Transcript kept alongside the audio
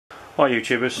Hi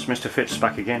YouTubers, Mr. Fitz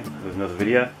back again with another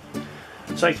video.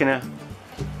 Taking a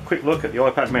quick look at the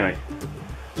iPad mini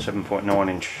 7.9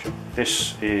 inch.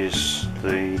 This is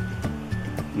the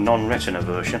non-retina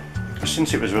version.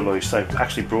 Since it was released they've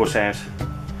actually brought out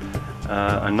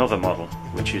another model,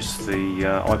 which is the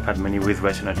iPad mini with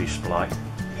retina display.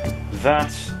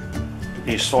 That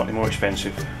is slightly more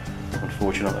expensive,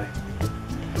 unfortunately.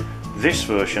 This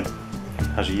version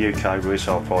has a UK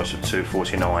retail price of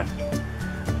 £249.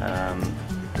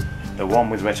 The one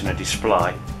with retina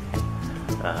display,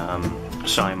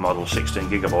 same model,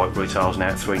 16GB, retails now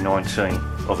at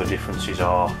 £319. Other differences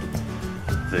are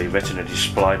the retina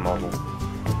display model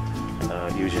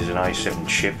uses an A7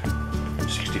 chip,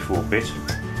 64-bit.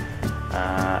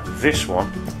 This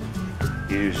one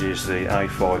uses the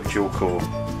A5 dual-core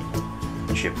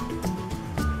chip.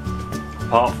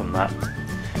 Apart from that,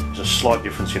 there's a slight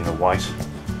difference in the weight.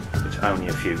 It's only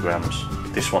a few grams.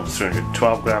 This one's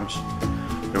 312 grams.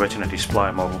 The retina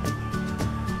display model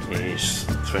is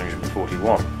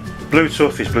 341.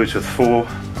 Bluetooth is Bluetooth 4.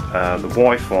 The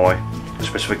Wi-Fi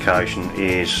specification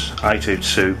is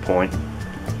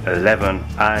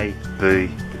 802.11a, b,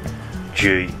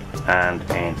 g and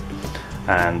n.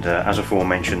 And as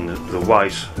aforementioned, the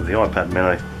weight of the iPad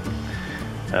mini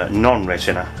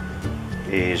non-retina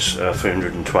is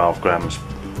 312 grams,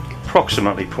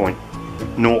 approximately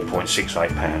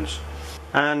 0.68 pounds.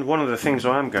 And one of the things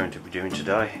I am going to be doing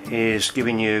today is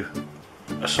giving you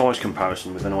a size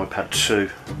comparison with an iPad 2,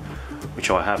 which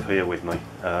I have here with me.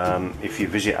 If you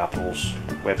visit Apple's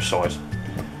website,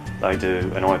 they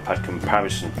do an iPad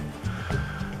comparison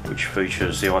which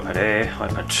features the iPad Air,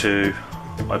 iPad 2,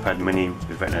 iPad mini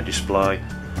with retina display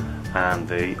and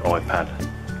the iPad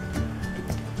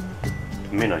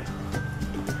mini.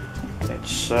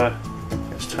 Let's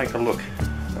take a look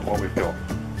at what we've got.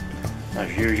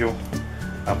 As usual,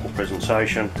 Apple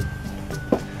presentation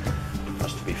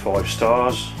has to be 5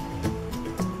 stars.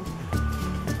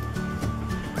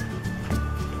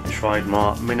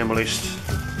 Trademark minimalist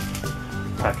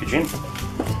packaging.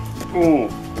 Oh,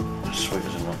 sweet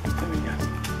as a nut. There we go.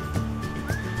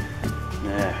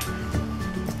 Now,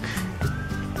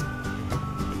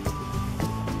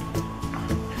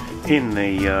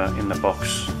 in the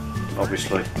box,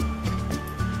 obviously,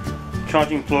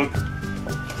 charging plug,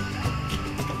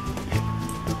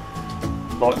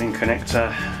 lightning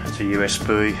connector to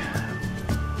USB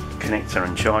connector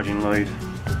and charging lead.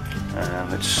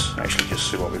 And let's actually just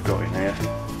see what we've got in here.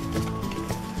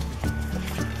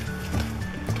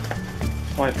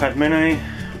 iPad mini,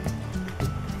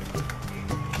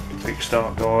 quick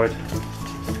start guide,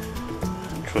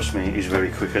 and trust me, it is very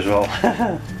quick as well.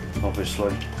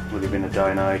 Obviously we live in a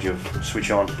day and age of switch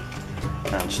on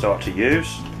and start to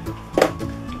use.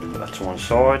 Put that to one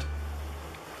side.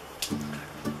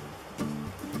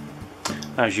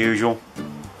 As usual,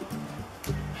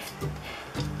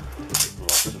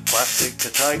 lots of plastic to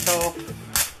take off.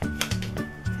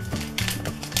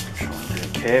 Try and do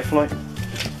it carefully.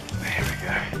 There we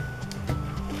go.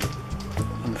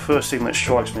 And the first thing that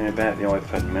strikes me about the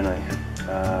iPad mini,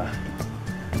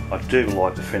 I do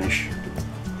like the finish.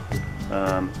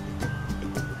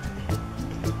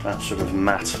 That sort of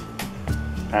matte,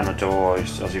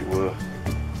 anodised as it were,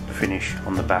 finish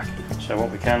on the back. So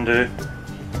what we can do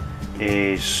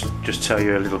is just tell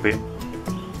you a little bit,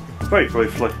 very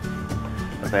briefly,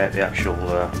 about the actual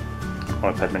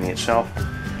iPad mini itself.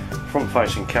 Front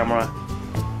facing camera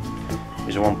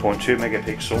is a 1.2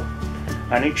 megapixel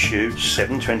and it shoots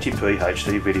 720p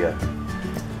HD video,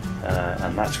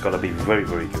 and that's got to be very,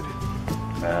 very good.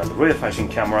 The rear facing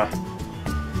camera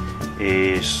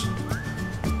is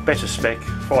better spec,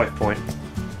 5.0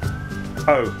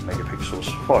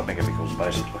 megapixels, 5 megapixels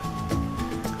basically.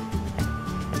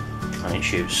 And it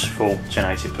shoots full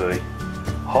 1080p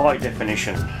high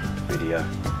definition video.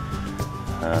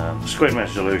 Screen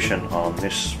resolution on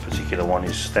this particular one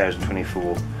is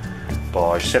 1024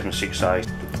 by 768.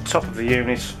 Top of the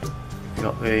unit, you've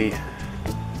got the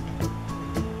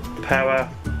power,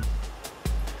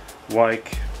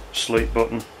 wake, sleep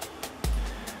button.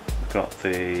 We've got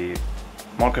the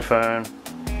microphone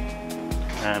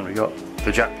and we've got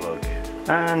the jack plug.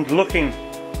 And looking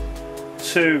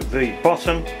to the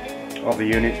bottom of the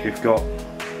unit, we've got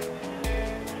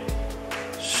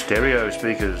stereo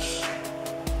speakers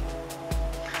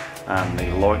and the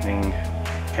lightning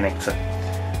connector,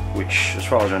 which as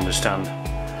far as I understand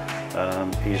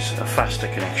is a faster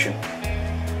connection.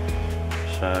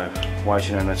 So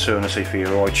waiting an eternity for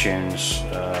your iTunes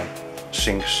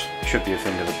syncs should be a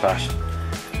thing of the past.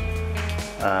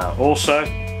 Also,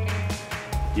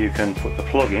 you can put the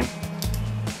plug in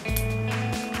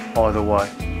either way.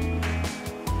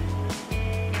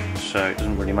 so it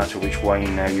doesn't really matter which way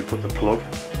now you put the plug.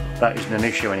 That isn't an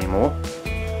issue anymore.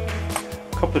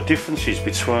 A couple of differences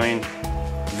between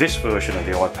this version of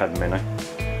the iPad mini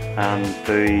and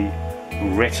the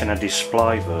Retina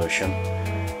display version.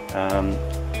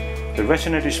 The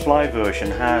Retina display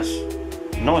version has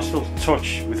a nice little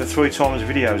touch with the 3x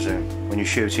video zoom when you're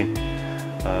shooting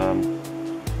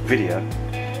video.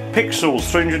 Pixels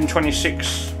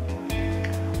 326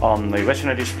 on the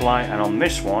Retina display, and on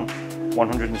this one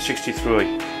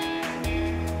 163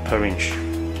 per inch.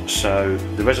 So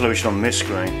the resolution on this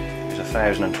screen is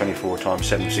 1024 x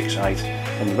 768.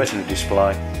 On the Retina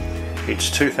display it's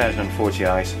 2048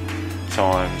 x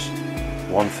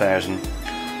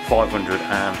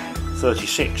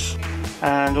 1536.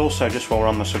 And also, just while we're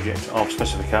on the subject of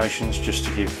specifications, just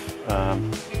to give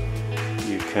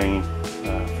you keen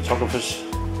photographers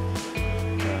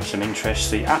some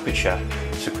interest, the aperture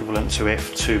is equivalent to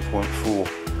f2.4.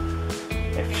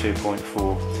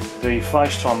 The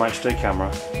FaceTime HD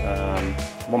camera,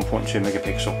 1.2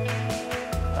 megapixel,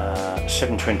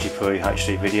 720p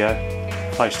HD video,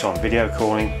 FaceTime video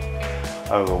calling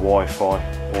over Wi-Fi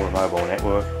or a mobile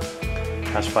network,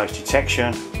 has face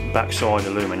detection, backside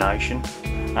illumination,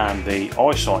 and the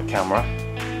eyesight camera,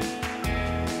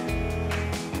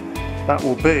 that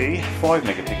will be 5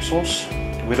 megapixels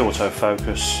with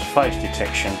autofocus, face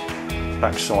detection,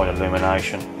 backside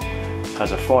illumination,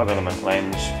 has a 5-element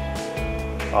lens,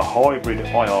 a hybrid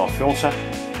IR filter,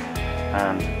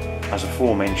 and as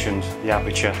aforementioned, the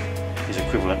aperture is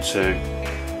equivalent to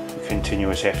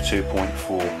continuous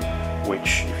f2.4,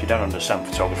 which, if you don't understand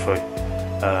photography,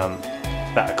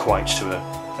 that equates to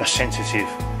a sensitive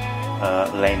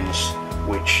lens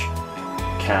which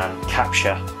can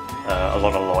capture a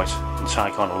lot of light and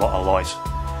take on a lot of light.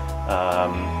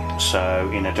 So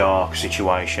in a dark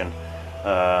situation,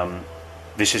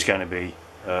 this is going to be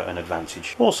an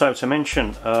advantage. Also to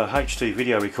mention, HD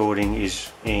video recording is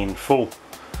in full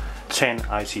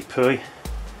 1080p,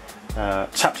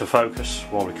 tap to focus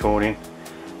while recording.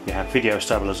 You have video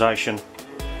stabilisation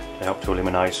to help to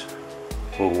eliminate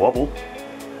all wobble,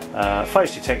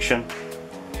 face detection,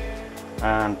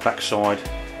 and backside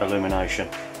illumination.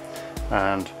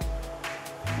 And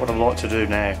what I'd like to do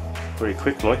now very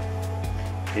quickly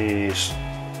is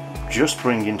just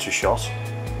bring into shot.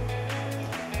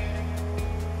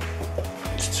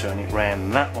 Let's turn it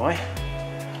round that way.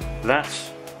 That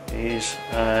is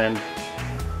an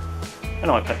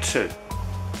iPad 2.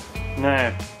 Now,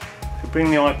 if we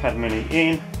bring the iPad mini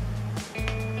in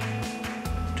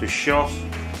to shot,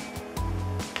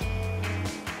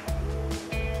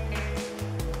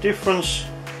 difference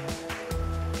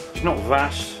is not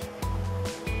vast.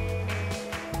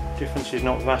 Difference is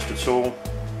not vast at all.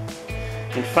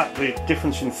 In fact, the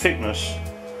difference in thickness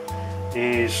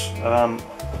is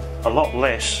a lot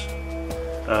less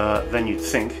than you'd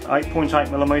think. 8.8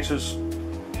 millimeters,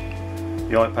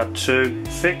 the iPad 2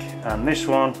 thick, and this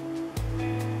one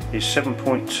is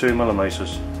 7.2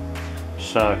 millimeters.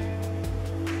 So,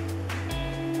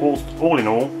 all in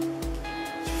all,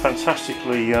 it's a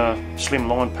fantastically slim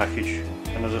line package.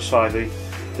 And as I say,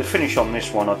 the finish on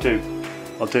this one, I do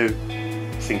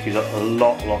think is a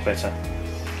lot better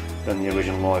than the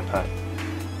original iPad,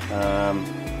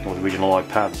 or the original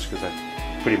iPads, because they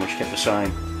pretty much get the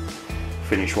same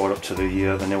finish right up to the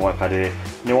new iPad Air.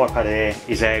 The new iPad Air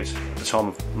is out at the time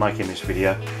of making this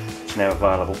video. It's now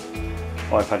available.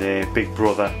 iPad Air, big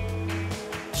brother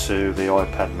to the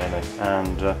iPad mini,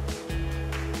 and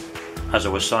as I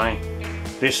was saying,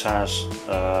 this has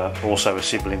also a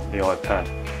sibling, the iPad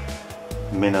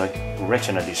mini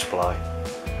Retina display,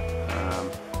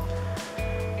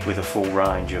 with a full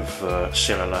range of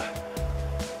cellular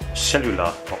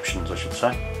options, I should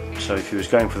say. So if you was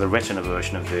going for the Retina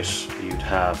version of this, you'd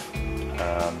have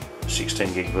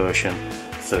 16 gig version,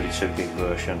 32 gig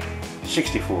version,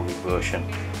 64 gig version,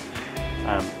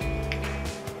 a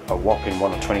whopping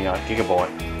 128 gigabyte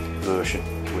version,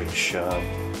 which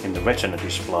in the Retina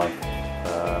display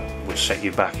would set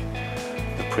you back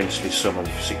the princely sum of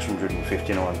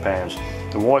 £659.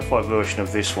 The Wi-Fi version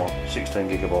of this one, 16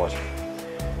 gigabyte,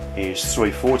 is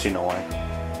 £349,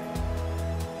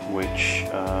 which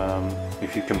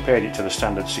if you compared it to the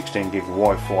standard 16 gig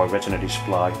Wi-Fi Retina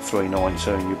display,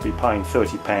 £319, you'd be paying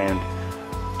 £30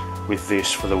 with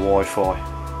this for the Wi-Fi,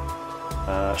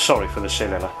 sorry, for the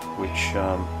cellular, which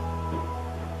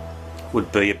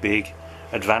would be a big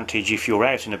advantage if you're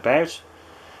out and about.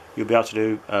 You'll be able to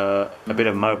do a bit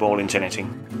of mobile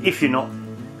interneting. If you're not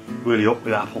really up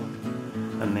with Apple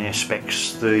and their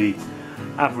specs, the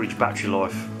average battery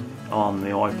life on the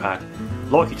iPad,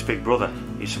 like its big brother,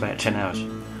 is about 10 hours.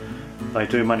 They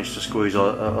do manage to squeeze a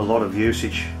lot of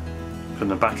usage than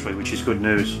the battery, which is good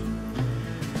news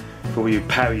for all you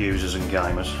power users and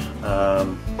gamers.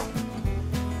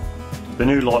 The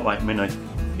new lightweight Mini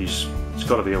it's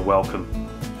got to be a welcome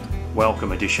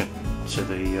addition to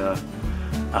the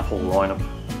Apple lineup,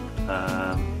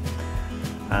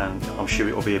 and I'm sure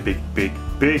it will be a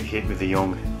big hit with the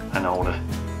young and older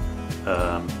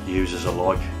users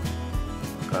alike,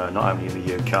 not only in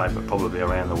the UK but probably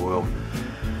around the world.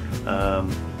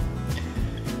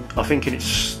 I think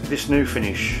it's this new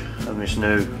finish and this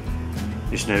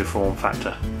new form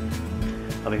factor,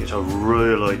 I think it's a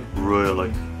really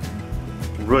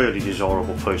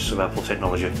desirable piece of Apple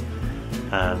technology,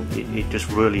 and it just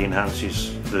really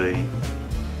enhances the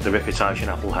reputation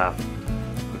Apple have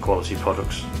for quality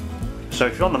products. So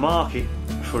if you're on the market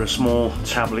for a small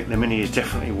tablet, the Mini is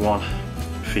definitely one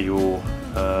for your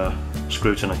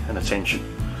scrutiny and attention.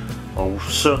 I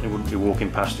certainly wouldn't be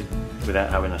walking past it without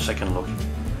having a second look.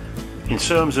 In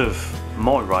terms of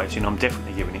my rating, I'm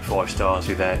definitely giving it 5 stars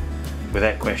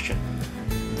without question.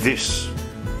 This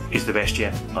is the best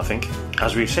yet, I think.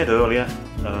 As we said earlier,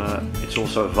 it's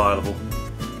also available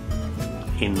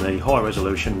in the high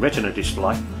resolution Retina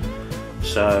display,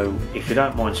 so if you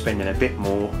don't mind spending a bit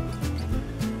more,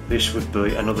 this would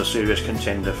be another serious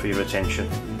contender for your attention.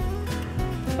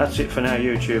 That's it for now,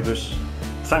 YouTubers.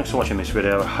 Thanks for watching this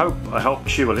video. I hope I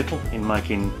helped you a little in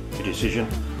making a decision,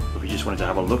 if you just wanted to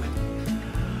have a look.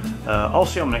 I'll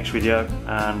see you on the next video,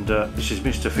 and this is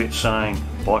Mr. Fit saying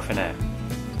bye for now.